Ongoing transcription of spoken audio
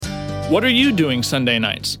What are you doing Sunday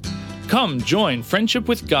nights? Come join Friendship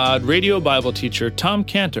with God radio Bible teacher Tom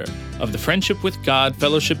Cantor of the Friendship with God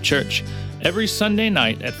Fellowship Church every Sunday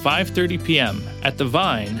night at 5:30 p.m. at The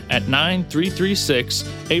Vine at 9336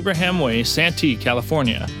 Abraham Way, Santee,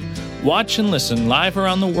 California. Watch and listen live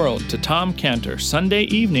around the world to Tom Cantor Sunday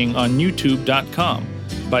evening on YouTube.com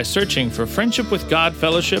by searching for Friendship with God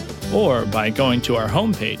Fellowship or by going to our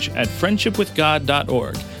homepage at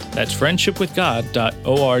friendshipwithgod.org. That's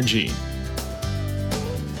friendshipwithgod.org.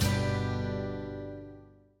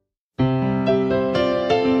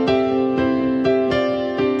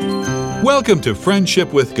 Welcome to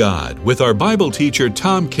Friendship with God with our Bible teacher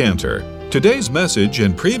Tom Cantor. Today's message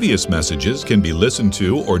and previous messages can be listened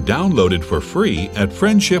to or downloaded for free at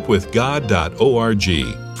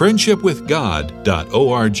friendshipwithgod.org.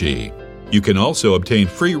 friendshipwithgod.org. You can also obtain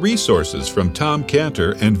free resources from Tom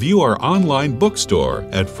Cantor and view our online bookstore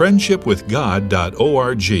at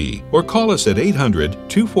friendshipwithgod.org or call us at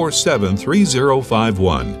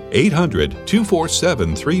 800-247-3051,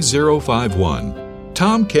 800-247-3051.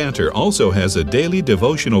 Tom Cantor also has a daily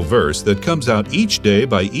devotional verse that comes out each day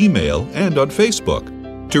by email and on Facebook.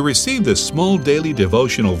 To receive this small daily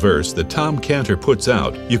devotional verse that Tom Cantor puts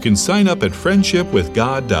out, you can sign up at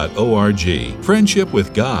friendshipwithgod.org,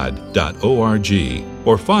 friendshipwithgod.org,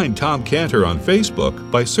 or find Tom Cantor on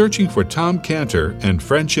Facebook by searching for Tom Cantor and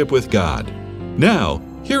Friendship with God. Now,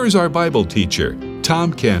 here is our Bible teacher,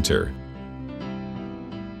 Tom Cantor.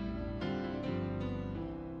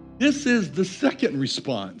 This is the second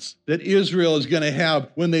response that Israel is going to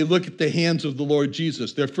have when they look at the hands of the Lord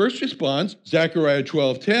Jesus. Their first response, Zechariah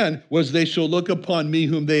 12:10, was, "They shall look upon me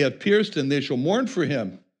whom they have pierced, and they shall mourn for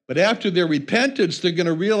him." But after their repentance, they're going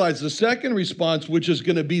to realize the second response, which is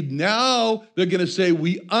going to be now they're going to say,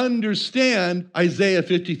 "We understand Isaiah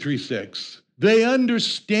 53:6." They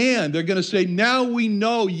understand. They're going to say, "Now we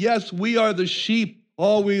know, yes, we are the sheep,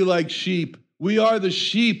 all we like sheep. We are the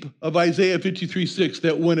sheep of Isaiah 53:6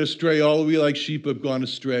 that went astray. All we like sheep have gone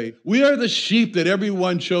astray. We are the sheep that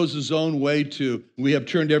everyone chose his own way to. We have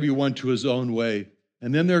turned everyone to his own way."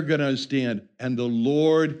 And then they're going to understand, "And the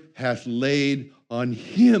Lord hath laid on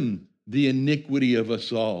him the iniquity of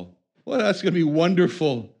us all." Well, that's going to be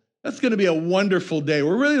wonderful. That's going to be a wonderful day.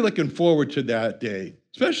 We're really looking forward to that day,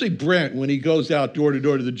 especially Brent when he goes out door to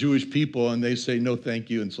door to the Jewish people and they say, "No,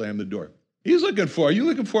 thank you," and slam the door. He's looking forward. Are you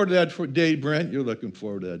looking forward to that day, Brent? You're looking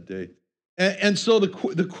forward to that day. And so the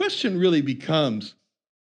question really becomes,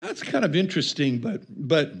 that's kind of interesting, but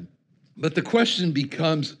the question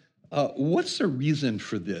becomes, what's the reason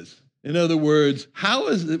for this? In other words,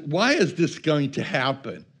 why is this going to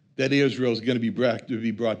happen, that Israel is going to be brought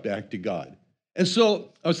back to God? And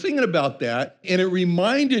so I was thinking about that, and it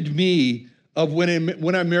reminded me of when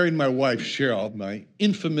I married my wife, Cheryl, my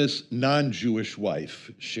infamous non-Jewish wife,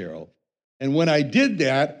 Cheryl. And when I did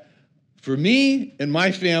that, for me and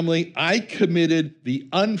my family, I committed the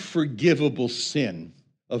unforgivable sin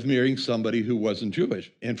of marrying somebody who wasn't Jewish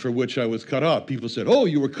and for which I was cut off. People said, "Oh,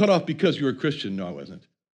 you were cut off because you were a Christian." No, I wasn't.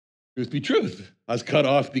 Truth be truth. I was cut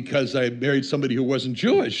off because I married somebody who wasn't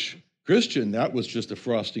Jewish. Christian, that was just a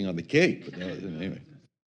frosting on the cake. But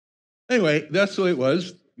anyway, that's the way it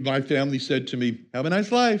was. My family said to me, "Have a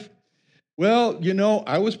nice life." Well,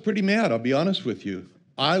 I was pretty mad, I'll be honest with you.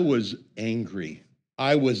 I was angry.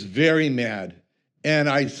 I was very mad. And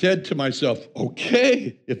I said to myself,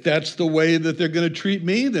 okay, if that's the way that they're going to treat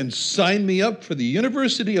me, then sign me up for the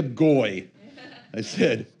University of Goy. I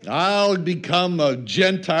said, I'll become a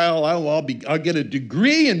Gentile. I'll get a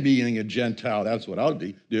degree in being a Gentile. That's what I'll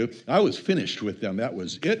do. I was finished with them. That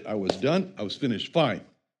was it. I was done. I was finished. Fine.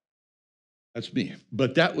 That's me.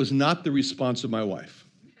 But that was not the response of my wife.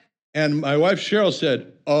 And my wife, Cheryl,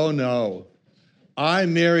 said, "Oh, no. I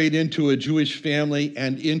married into a Jewish family,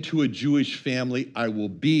 and into a Jewish family I will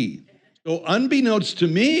be." So unbeknownst to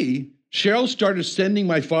me, Cheryl started sending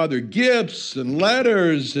my father gifts and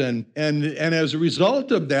letters, and as a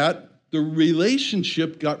result of that, the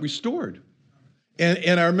relationship got restored.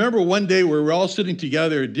 And I remember one day we were all sitting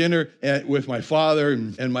together at dinner with my father,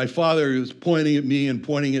 and my father was pointing at me and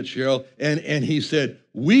pointing at Cheryl, and he said,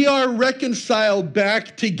 "We are reconciled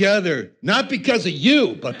back together, not because of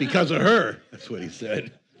you, but because of her." That's what he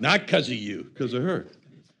said. Not because of you, because of her.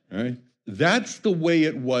 All right? That's the way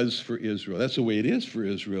it was for Israel. That's the way it is for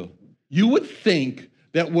Israel. You would think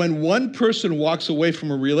that when one person walks away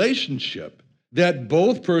from a relationship, that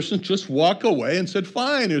both persons just walk away and said,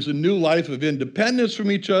 fine, there's a new life of independence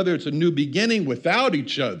from each other. It's a new beginning without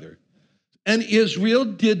each other. And Israel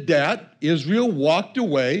did that. Israel walked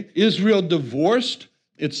away. Israel divorced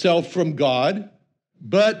itself from God,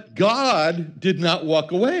 but God did not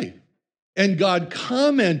walk away. And God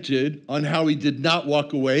commented on how he did not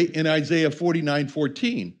walk away in Isaiah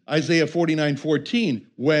 49:14. Isaiah 49:14,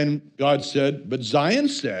 when God said, but Zion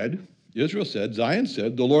said, Israel said, Zion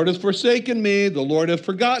said, the Lord has forsaken me, the Lord has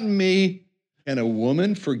forgotten me. Can a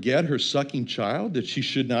woman forget her sucking child, that she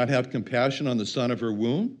should not have compassion on the son of her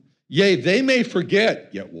womb? Yea, they may forget,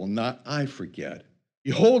 yet will not I forget.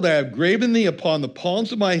 Behold, I have graven thee upon the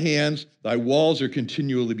palms of my hands, thy walls are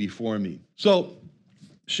continually before me. So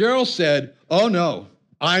Cheryl said, oh no,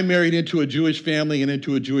 I married into a Jewish family, and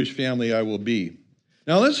into a Jewish family I will be.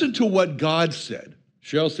 Now listen to what God said.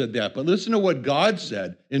 Cheryl said that, but listen to what God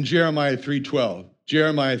said in Jeremiah 3:12.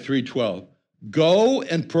 Jeremiah 3:12. Go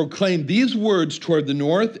and proclaim these words toward the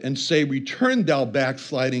north, and say, return thou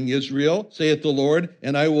backsliding Israel, saith the Lord,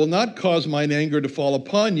 and I will not cause mine anger to fall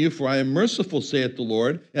upon you, for I am merciful, saith the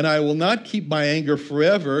Lord, and I will not keep my anger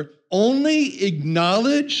forever. Only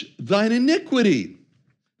acknowledge thine iniquity,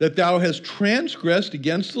 that thou hast transgressed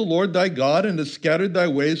against the Lord thy God, and hast scattered thy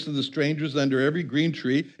ways to the strangers under every green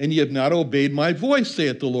tree, and ye have not obeyed my voice,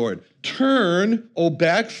 saith the Lord. Turn, O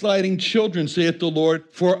backsliding children, saith the Lord,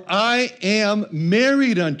 for I am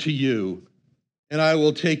married unto you, and I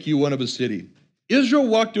will take you one of a city. Israel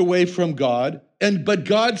walked away from God, but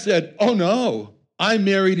God said, oh no, I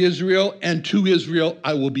married Israel, and to Israel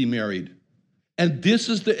I will be married. And this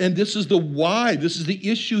is the why. This is the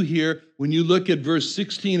issue here when you look at verse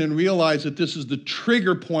 16 and realize that this is the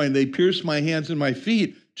trigger point. They pierced my hands and my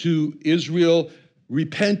feet, to Israel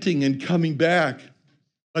repenting and coming back.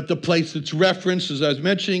 But the place that's referenced, as I was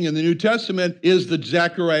mentioning in the New Testament, is the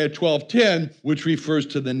Zechariah 12:10, which refers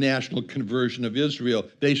to the national conversion of Israel.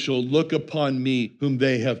 They shall look upon me whom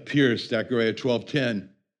they have pierced, Zechariah 12:10.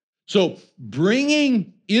 So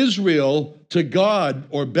bringing Israel to God,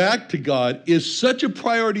 or back to God, is such a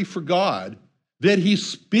priority for God that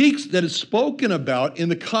that is spoken about in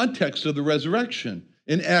the context of the resurrection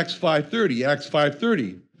in Acts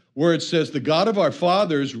 5:30, where it says, the God of our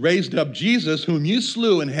fathers raised up Jesus, whom you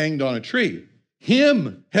slew and hanged on a tree.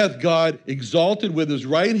 Him hath God exalted with his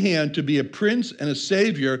right hand to be a prince and a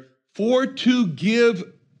savior, for to give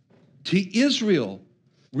to Israel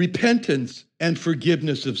repentance and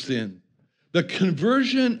forgiveness of sin. The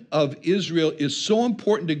conversion of Israel is so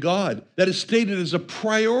important to God that it's stated as a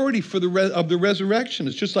priority for the resurrection.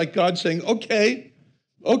 It's just like God saying, okay,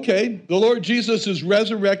 the Lord Jesus is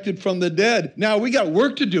resurrected from the dead. Now we got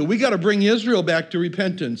work to do. We got to bring Israel back to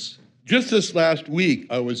repentance. Just this last week,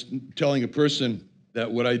 I was telling a person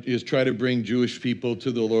that what I do is try to bring Jewish people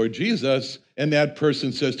to the Lord Jesus, and that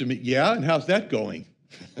person says to me, yeah, and how's that going?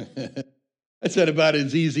 I said, about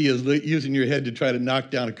as easy as using your head to try to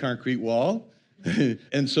knock down a concrete wall.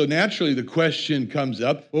 And so naturally the question comes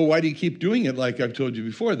up, well, why do you keep doing it? Like I've told you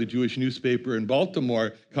before, the Jewish newspaper in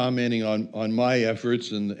Baltimore, commenting on my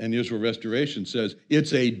efforts and Israel Restoration, says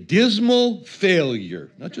it's a dismal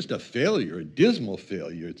failure. Not just a failure, a dismal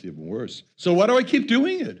failure. It's even worse. So why do I keep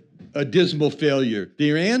doing it? A dismal failure.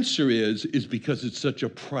 The answer is because it's such a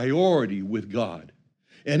priority with God.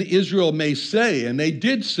 And Israel may say, and they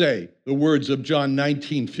did say, the words of John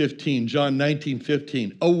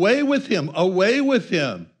 19:15, away with him, away with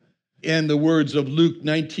him. And the words of Luke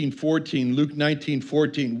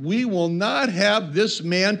 19:14, we will not have this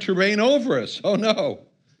man to reign over us. Oh no.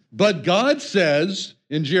 But God says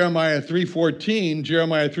in Jeremiah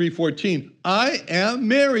 3:14, I am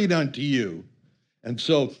married unto you. And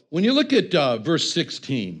so when you look at verse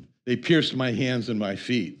 16, they pierced my hands and my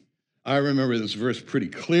feet. I remember this verse pretty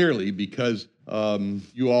clearly because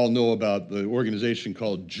you all know about the organization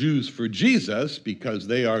called Jews for Jesus, because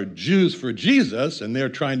they are Jews for Jesus, and they're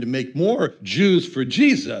trying to make more Jews for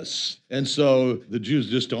Jesus. And so the Jews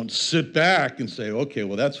just don't sit back and say, okay,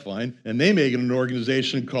 well, that's fine. And they make it an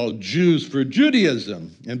organization called Jews for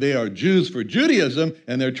Judaism. And they are Jews for Judaism,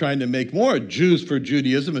 and they're trying to make more Jews for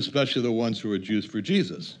Judaism, especially the ones who are Jews for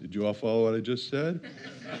Jesus. Did you all follow what I just said?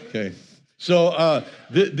 Okay. So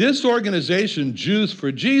this organization, Jews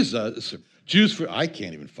for Jesus, I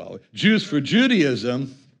can't even follow it. Jews for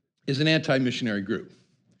Judaism is an anti-missionary group.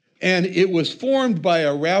 And it was formed by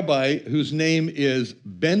a rabbi whose name is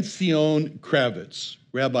Ben-Zion Kravitz,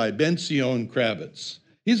 Rabbi Ben-Zion Kravitz.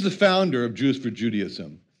 He's the founder of Jews for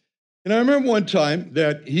Judaism. And I remember one time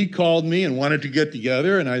that he called me and wanted to get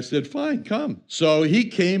together, and I said, fine, come. So he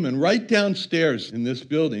came, and right downstairs in this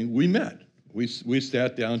building, we met. We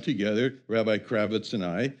sat down together, Rabbi Kravitz and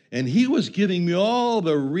I, and he was giving me all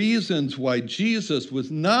the reasons why Jesus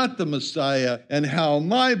was not the Messiah, and how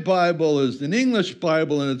my Bible is an English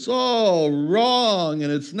Bible and it's all wrong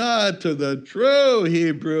and it's not to the true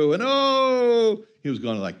Hebrew, and he was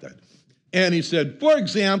going like that. And he said, for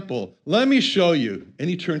example, let me show you. And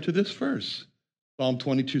he turned to this verse, Psalm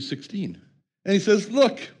 22:16. And he says,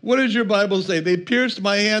 look, what does your Bible say? They pierced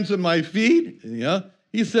my hands and my feet. Yeah.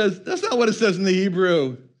 He says, that's not what it says in the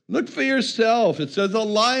Hebrew. Look for yourself. It says a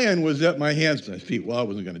lion was at my hands and my feet. Well, I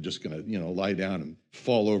wasn't just going to lie down and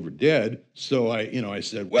fall over dead. So I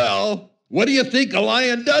said, well, what do you think a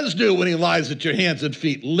lion does do when he lies at your hands and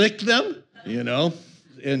feet? Lick them,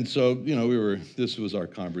 And so, this was our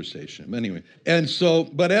conversation. Anyway,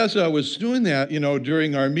 but as I was doing that,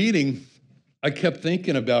 during our meeting, I kept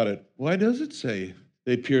thinking about it. Why does it say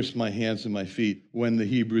they pierced my hands and my feet when the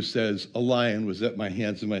Hebrew says a lion was at my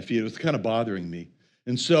hands and my feet? It was kind of bothering me.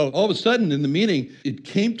 And so all of a sudden in the meeting, it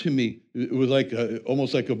came to me, it was like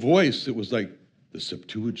almost like a voice. It was like the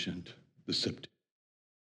Septuagint, So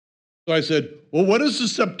I said, well, what does the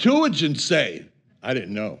Septuagint say? I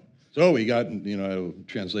didn't know. So we got, a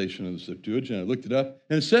translation of the Septuagint. I looked it up,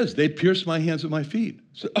 and it says, they pierced my hands and my feet.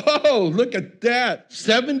 So, oh, look at that.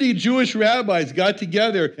 70 Jewish rabbis got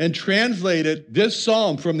together and translated this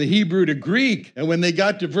psalm from the Hebrew to Greek. And when they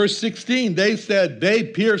got to verse 16, they said, they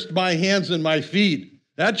pierced my hands and my feet.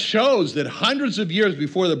 That shows that hundreds of years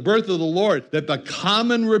before the birth of the Lord, that the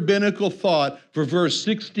common rabbinical thought for verse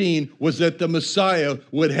 16 was that the Messiah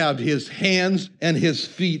would have his hands and his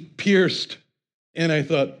feet pierced. And I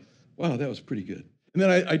thought, wow, that was pretty good. And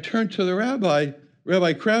then I turned to the Rabbi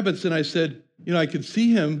Kravitz, and I said, I could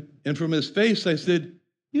see him, and from his face, I said,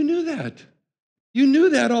 you knew that. You knew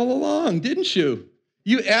that all along, didn't you?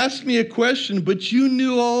 You asked me a question, but you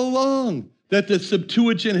knew all along that the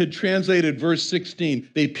Septuagint had translated verse 16,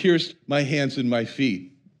 they pierced my hands and my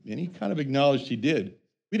feet. And he kind of acknowledged he did.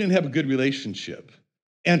 We didn't have a good relationship.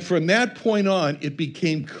 And from that point on, it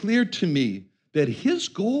became clear to me that his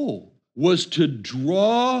goal was to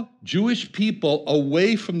draw Jewish people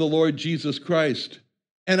away from the Lord Jesus Christ.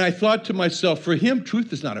 And I thought to myself, for him,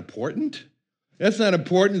 truth is not important. That's not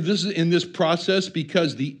important. This is in this process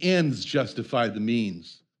because the ends justify the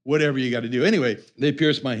means. Whatever you got to do. Anyway, they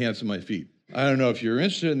pierced my hands and my feet. I don't know if you're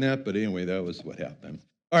interested in that, but anyway, that was what happened.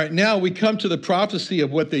 All right, now we come to the prophecy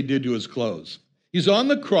of what they did to his clothes. He's on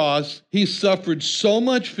the cross. He suffered so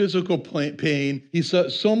much physical pain. He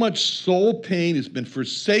so much soul pain. He's been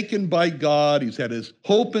forsaken by God. He's had his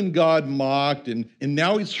hope in God mocked. And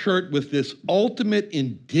now he's hurt with this ultimate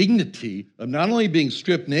indignity of not only being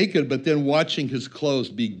stripped naked, but then watching his clothes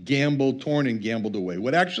be torn and gambled away.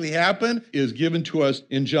 What actually happened is given to us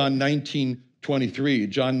in John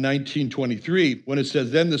 19:23, when it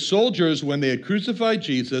says, then the soldiers, when they had crucified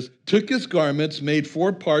Jesus, took his garments, made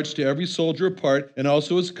 4 parts, to every soldier a part, and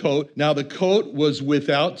also his coat. Now the coat was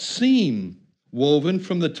without seam, woven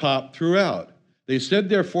from the top throughout. They said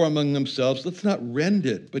therefore among themselves, let's not rend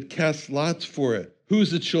it, but cast lots for it,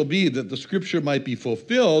 whose it shall be, that the scripture might be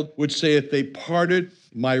fulfilled, which saith, they parted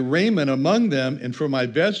my raiment among them, and for my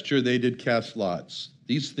vesture they did cast lots.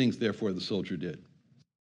 These things therefore the soldier did.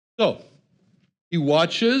 So, he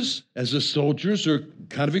watches as the soldiers are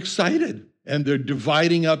kind of excited, and they're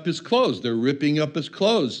dividing up his clothes. They're ripping up his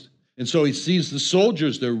clothes. And so he sees the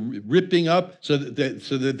soldiers, they're ripping up so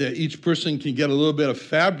that each person can get a little bit of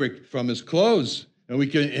fabric from his clothes.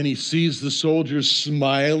 And he sees the soldiers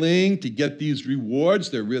smiling to get these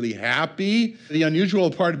rewards. They're really happy. The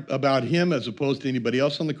unusual part about him, as opposed to anybody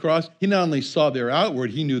else on the cross, he not only saw their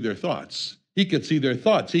outward, he knew their thoughts. He could see their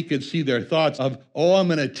thoughts. He could see their thoughts of, I'm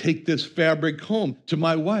going to take this fabric home to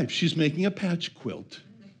my wife. She's making a patch quilt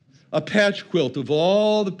of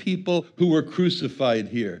all the people who were crucified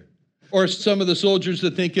here. Or some of the soldiers are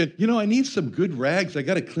thinking, I need some good rags. I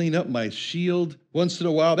got to clean up my shield once in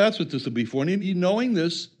a while. That's what this will be for. And he, knowing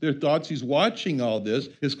this, their thoughts, he's watching all this,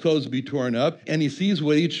 his clothes be torn up, and he sees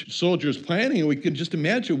what each soldier is planning, and we can just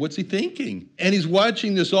imagine what's he thinking. And he's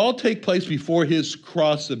watching this all take place before his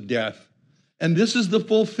cross of death. And this is the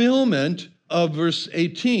fulfillment of verse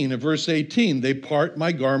 18. In verse 18, they part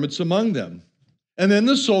my garments among them. And then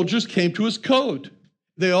the soldiers came to his coat.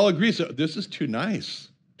 They all agree, so this is too nice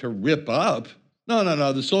to rip up.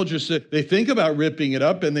 No. The soldiers say, they think about ripping it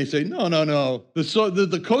up, and they say, no.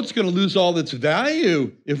 The coat's going to lose all its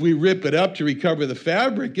value if we rip it up to recover the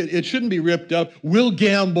fabric. It shouldn't be ripped up. We'll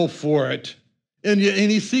gamble for it. And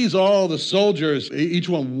he sees all the soldiers, each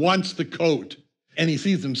one wants the coat. And he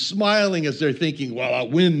sees them smiling as they're thinking, well, I'll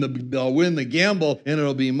win the gamble and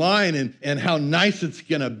it'll be mine. And how nice it's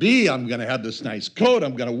going to be. I'm going to have this nice coat.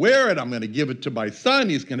 I'm going to wear it. I'm going to give it to my son.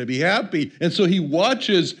 He's going to be happy. And so he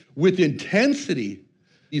watches with intensity.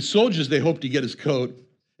 These soldiers, they hope to get his coat.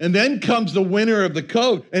 And then comes the winner of the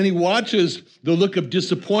coat, and he watches the look of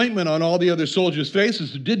disappointment on all the other soldiers'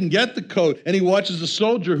 faces who didn't get the coat. And he watches the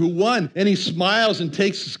soldier who won, and he smiles and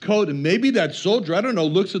takes his coat. And maybe that soldier, I don't know,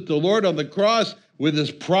 looks at the Lord on the cross with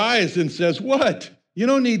his prize and says, "What? You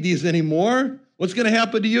don't need these anymore. What's going to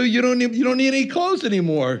happen to you? You don't need any clothes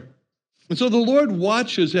anymore." And so the Lord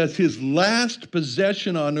watches as his last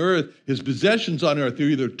possession on earth, his possessions on earth, are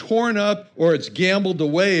either torn up or it's gambled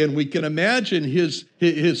away. And we can imagine his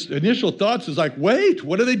initial thoughts is like, wait,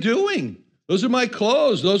 what are they doing? Those are my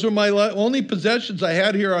clothes. Those are my only possessions I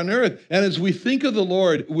had here on earth. And as we think of the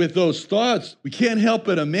Lord with those thoughts, we can't help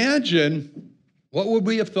but imagine, what would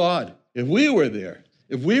we have thought if we were there?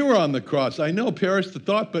 If we were on the cross? I know, perish the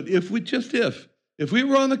thought, but if we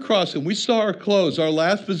were on the cross and we saw our clothes, our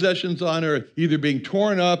last possessions on earth, either being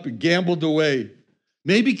torn up or gambled away,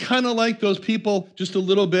 maybe kind of like those people just a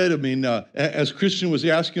little bit. I mean, as Christian was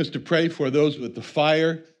asking us to pray for those with the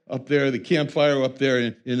fire up there, the campfire up there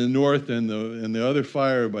in the north and the other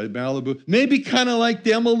fire by Malibu, maybe kind of like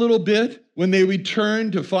them a little bit when they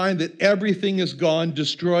return to find that everything is gone,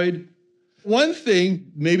 destroyed. One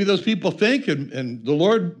thing maybe those people think, and the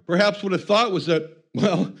Lord perhaps would have thought, was that,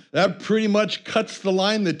 well, that pretty much cuts the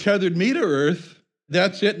line that tethered me to earth.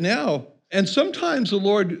 That's it now. And sometimes the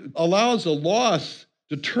Lord allows a loss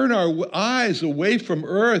to turn our eyes away from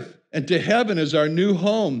earth and to heaven as our new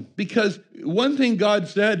home. Because one thing God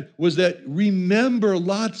said was that, remember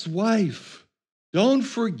Lot's wife. Don't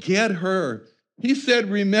forget her. He said,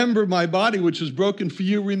 remember my body, which was broken for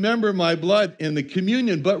you. Remember my blood in the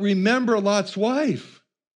communion, but remember Lot's wife.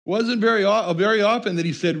 It wasn't very often that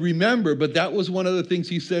he said, remember, but that was one of the things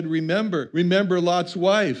he said, remember Lot's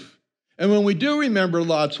wife. And when we do remember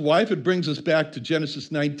Lot's wife, it brings us back to Genesis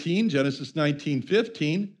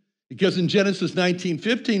 19:15, because in Genesis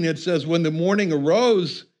 19:15, it says, when the morning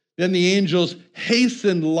arose, then the angels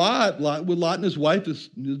hastened Lot with Lot and his wife, his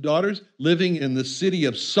daughters, living in the city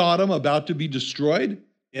of Sodom, about to be destroyed.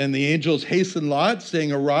 And the angels hastened Lot,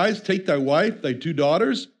 saying, arise, take thy wife, thy two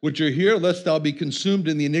daughters, which are here, lest thou be consumed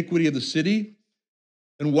in the iniquity of the city.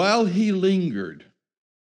 And while he lingered,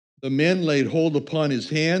 the men laid hold upon his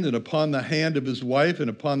hand and upon the hand of his wife and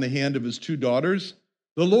upon the hand of his two daughters,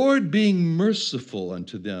 the Lord being merciful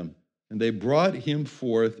unto them. And they brought him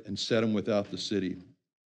forth and set him without the city.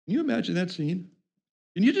 Can you imagine that scene?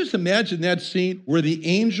 Can you just imagine that scene where the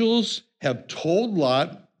angels have told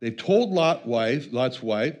Lot, they've told Lot's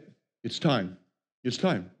wife, it's time. It's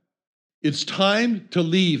time. It's time to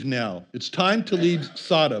leave now. It's time to leave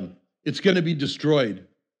Sodom. It's going to be destroyed.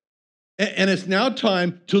 And it's now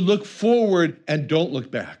time to look forward and don't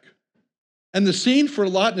look back. And the scene for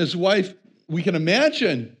Lot and his wife, we can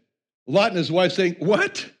imagine Lot and his wife saying,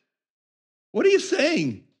 what? What are you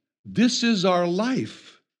saying? This is our life.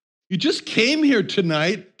 You just came here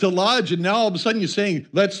tonight to lodge, and now all of a sudden you're saying,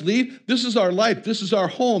 let's leave? This is our life. This is our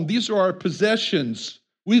home. These are our possessions.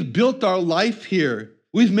 We've built our life here.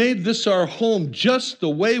 We've made this our home just the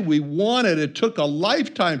way we want it. It took a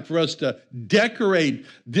lifetime for us to decorate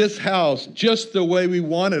this house just the way we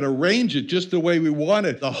want it, arrange it just the way we want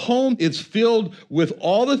it. The home is filled with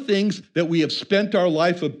all the things that we have spent our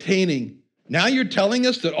life obtaining. Now you're telling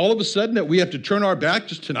us that all of a sudden that we have to turn our back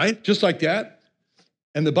just tonight, just like that?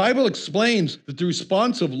 And the Bible explains that the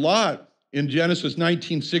response of Lot in Genesis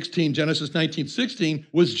 19:16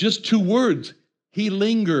 was just two words. He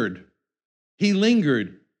lingered. He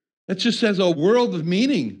lingered. That just has a world of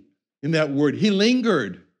meaning in that word. He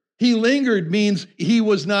lingered. He lingered means he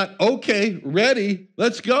was not, okay, ready,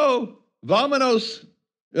 let's go, vámonos.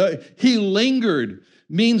 He lingered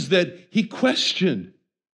means that he questioned.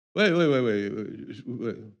 Wait.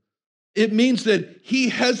 It means that he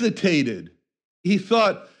hesitated. He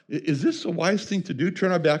thought, is this a wise thing to do,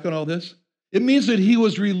 turn our back on all this? It means that he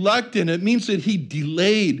was reluctant. It means that he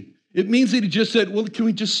delayed. It means that he just said, well, can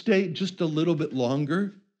we just stay just a little bit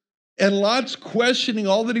longer? And Lot's questioning,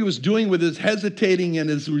 all that he was doing with his hesitating and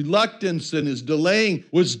his reluctance and his delaying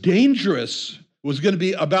was dangerous, was going to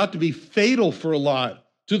be about to be fatal for Lot,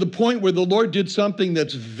 to the point where the Lord did something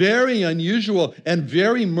that's very unusual and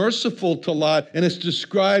very merciful to Lot. And it's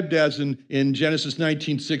described as in Genesis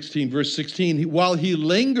 19:16, verse 16, while he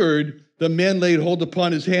lingered, the men laid hold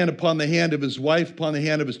upon his hand, upon the hand of his wife, upon the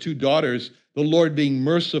hand of his two daughters, the Lord being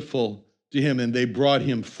merciful to him, and they brought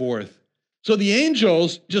him forth. So the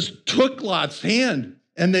angels just took Lot's hand,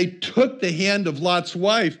 and they took the hand of Lot's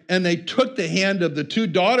wife, and they took the hand of the two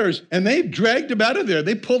daughters, and they dragged him out of there.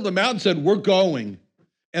 They pulled them out and said, we're going.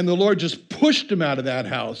 And the Lord just pushed him out of that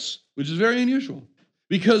house, which is very unusual,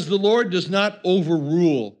 because the Lord does not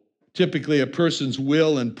overrule typically a person's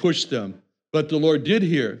will and push them. But the Lord did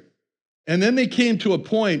here. And then they came to a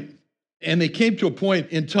point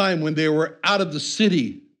in time when they were out of the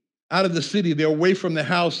city. They were away from the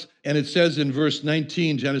house. And it says in verse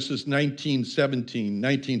 19, Genesis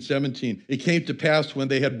 19:17, it came to pass when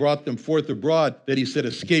they had brought them forth abroad that he said,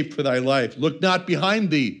 escape for thy life. Look not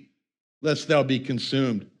behind thee, lest thou be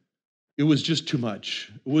consumed. It was just too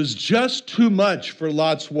much. It was just too much for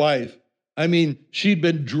Lot's wife. I mean, she'd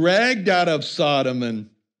been dragged out of Sodom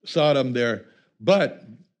there, but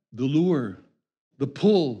the lure, the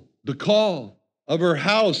pull, the call of her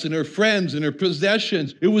house and her friends and her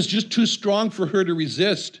possessions, it was just too strong for her to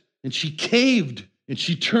resist. And she caved and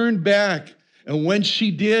she turned back. And when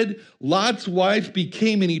she did, Lot's wife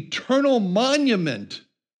became an eternal monument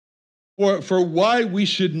for why we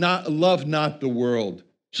should not love not the world.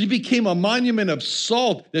 She became a monument of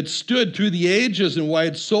salt that stood through the ages, and why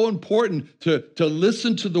it's so important to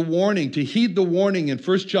listen to the warning, to heed the warning in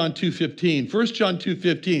 1 John 2:15. 1 John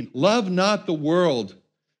 2:15, love not the world,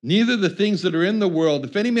 neither the things that are in the world.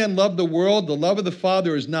 If any man love the world, the love of the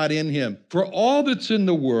Father is not in him. For all that's in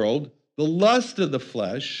the world, the lust of the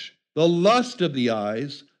flesh, the lust of the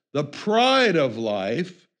eyes, the pride of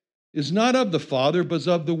life, is not of the Father, but is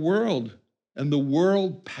of the world. And the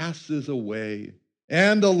world passes away,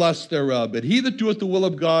 and the lust thereof. But he that doeth the will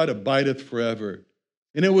of God abideth forever.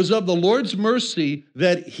 And it was of the Lord's mercy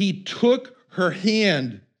that he took her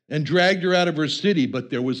hand and dragged her out of her city, but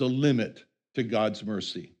there was a limit to God's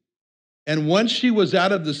mercy. And once she was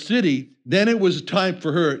out of the city, then it was time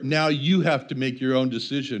for her. Now you have to make your own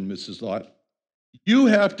decision, Mrs. Lot. You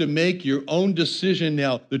have to make your own decision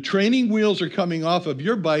now. The training wheels are coming off of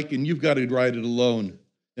your bike, and you've got to ride it alone.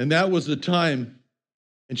 And that was the time,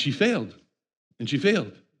 and she failed.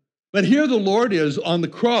 But here the Lord is on the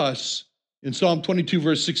cross in Psalm 22,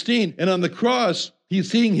 verse 16. And on the cross, he's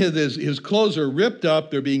seeing his clothes are ripped up.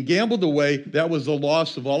 They're being gambled away. That was the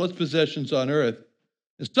loss of all his possessions on earth.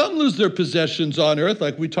 And some lose their possessions on earth,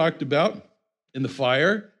 like we talked about in the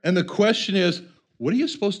fire. And the question is, what are you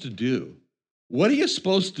supposed to do? What are you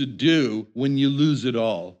supposed to do when you lose it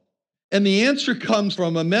all? And the answer comes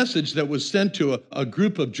from a message that was sent to a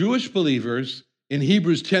group of Jewish believers in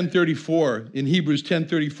Hebrews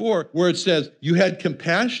 10:34, where it says, you had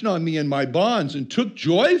compassion on me and my bonds, and took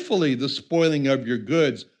joyfully the spoiling of your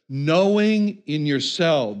goods, knowing in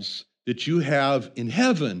yourselves that you have in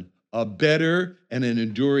heaven a better and an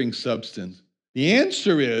enduring substance. The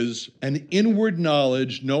answer is an inward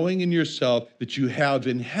knowledge, knowing in yourself that you have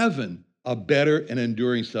in heaven a better and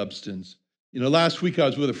enduring substance. You know, last week I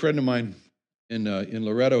was with a friend of mine in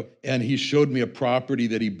Loretto, and he showed me a property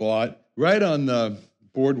that he bought right on the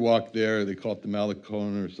boardwalk there. They call it the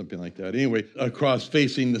Malecon or something like that. Anyway, across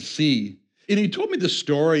facing the sea. And he told me the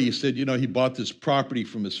story. He said, he bought this property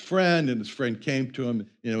from his friend, and his friend came to him.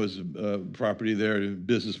 It was a property there, a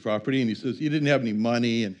business property. And he says he didn't have any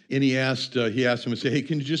money. And he asked him, hey,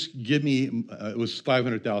 can you just give me, it was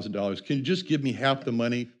 $500,000. Can you just give me half the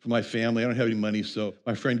money for my family? I don't have any money. So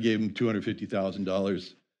my friend gave him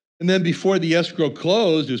 $250,000. And then before the escrow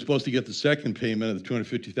closed, he was supposed to get the second payment of the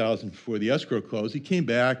 $250,000 before the escrow closed. He came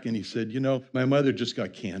back and he said, my mother just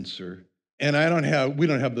got cancer. And we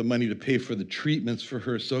don't have the money to pay for the treatments for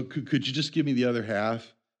her. So could you just give me the other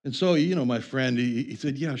half? And so, my friend, he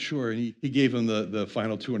said, yeah, sure. And he gave him the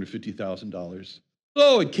final $250,000.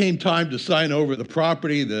 So it came time to sign over the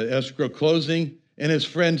property, the escrow closing. And his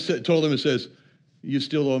friend told him, you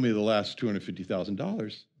still owe me the last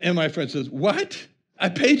 $250,000. And my friend says, what? I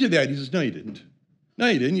paid you that. He says, no, you didn't. No,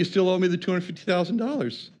 you didn't. You still owe me the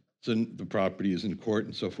 $250,000. So the property is in court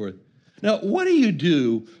and so forth. Now, what do you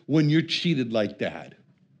do when you're cheated like that?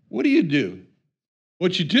 What do you do?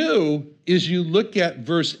 What you do is you look at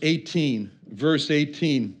verse 18. Verse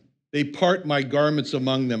 18, they part my garments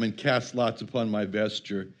among them and cast lots upon my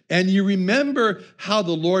vesture. And you remember how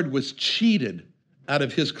the Lord was cheated out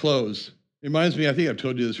of his clothes. It reminds me, I think I've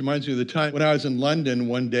told you this, reminds me of the time when I was in London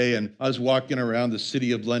one day and I was walking around the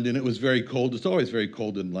city of London. It was very cold. It's always very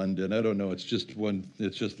cold in London. I don't know, it's just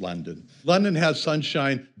London. London has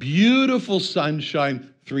sunshine, beautiful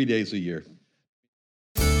sunshine, 3 days a year.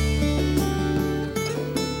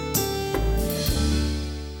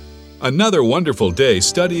 Another wonderful day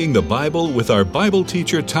studying the Bible with our Bible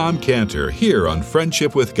teacher Tom Cantor here on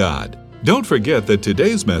Friendship with God. Don't forget that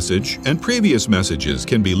today's message and previous messages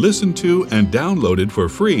can be listened to and downloaded for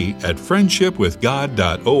free at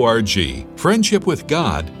friendshipwithgod.org.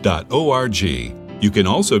 friendshipwithgod.org. You can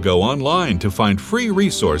also go online to find free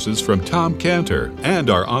resources from Tom Cantor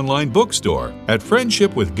and our online bookstore at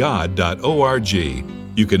friendshipwithgod.org.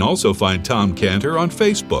 You can also find Tom Cantor on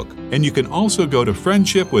Facebook, and you can also go to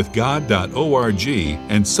friendshipwithgod.org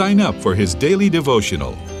and sign up for his daily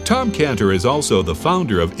devotional. Tom Cantor is also the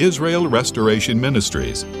founder of Israel Restoration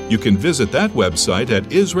Ministries. You can visit that website at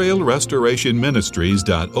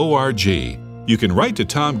israelrestorationministries.org. You can write to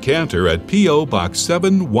Tom Cantor at P.O. Box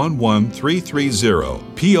 711330,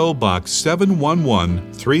 P.O. Box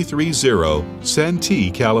 711330,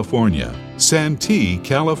 Santee, California. Santee,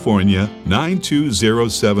 California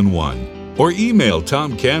 92071. Or email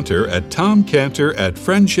Tom Cantor at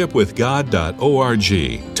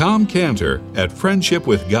tomcantor@friendshipwithgod.org, Tom Cantor at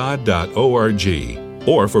friendshipwithgod.org.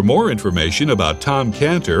 Or for more information about Tom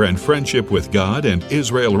Cantor and Friendship with God and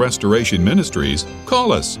Israel Restoration Ministries,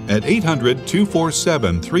 call us at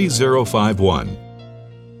 800-247-3051.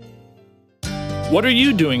 What are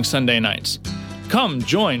you doing Sunday nights? Come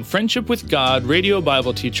join Friendship with God radio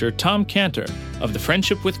Bible teacher Tom Cantor of the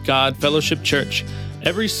Friendship with God Fellowship Church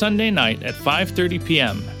every Sunday night at 5:30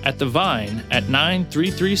 p.m. at The Vine at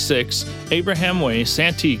 9336 Abraham Way,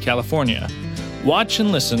 Santee, California. Watch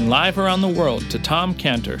and listen live around the world to Tom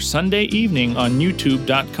Cantor Sunday evening on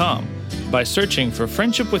YouTube.com by searching for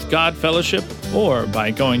Friendship with God Fellowship or by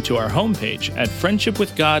going to our homepage at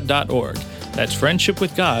friendshipwithgod.org. That's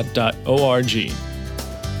friendshipwithgod.org.